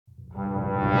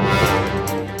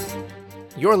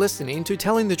You're listening to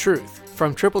Telling the Truth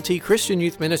from Triple T Christian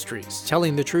Youth Ministries,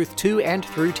 telling the truth to and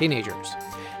through teenagers.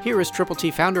 Here is Triple T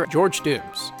founder George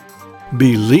Dooms.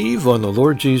 Believe on the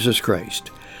Lord Jesus Christ.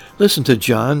 Listen to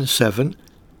John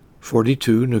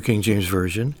 7:42, New King James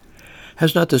Version.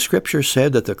 Has not the Scripture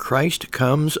said that the Christ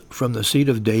comes from the seed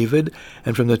of David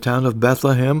and from the town of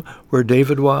Bethlehem, where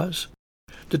David was?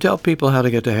 To tell people how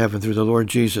to get to heaven through the Lord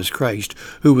Jesus Christ,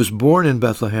 who was born in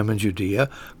Bethlehem in Judea,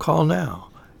 call now,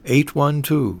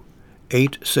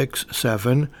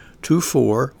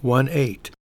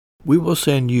 812-867-2418. We will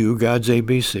send you God's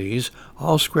ABCs,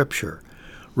 all Scripture.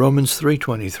 Romans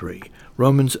 3:23,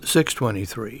 Romans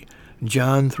 6:23,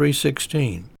 John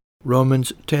 3:16,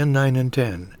 Romans 10:9 and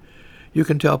 10. You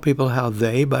can tell people how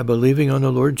they, by believing on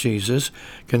the Lord Jesus,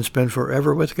 can spend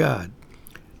forever with God.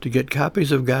 To get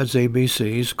copies of God's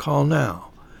ABCs, call now,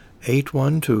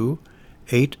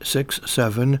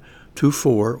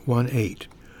 812-867-2418.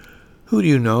 Who do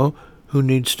you know who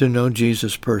needs to know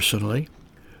Jesus personally?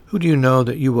 Who do you know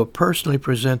that you will personally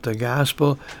present the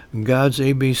gospel and God's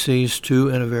ABCs to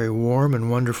in a very warm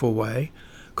and wonderful way?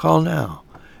 Call now,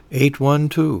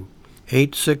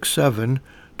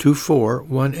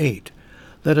 812-867-2418.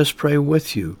 Let us pray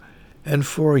with you and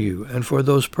for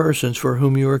those persons for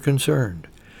whom you are concerned.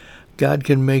 God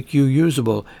can make you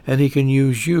usable, and He can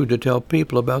use you to tell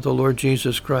people about the Lord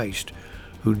Jesus Christ,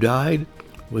 who died,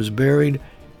 was buried,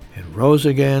 and rose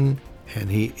again,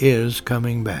 and He is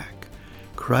coming back.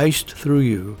 Christ through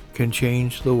you can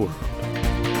change the world.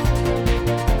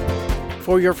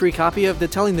 For your free copy of the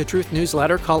Telling the Truth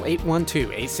newsletter, call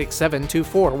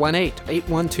 812-867-2418,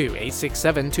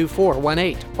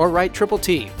 812-867-2418, or write Triple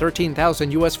T,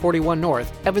 13,000 U.S. 41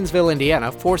 North, Evansville,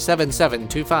 Indiana,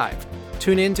 47725.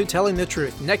 Tune in to Telling the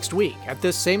Truth next week at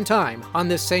this same time on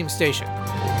this same station.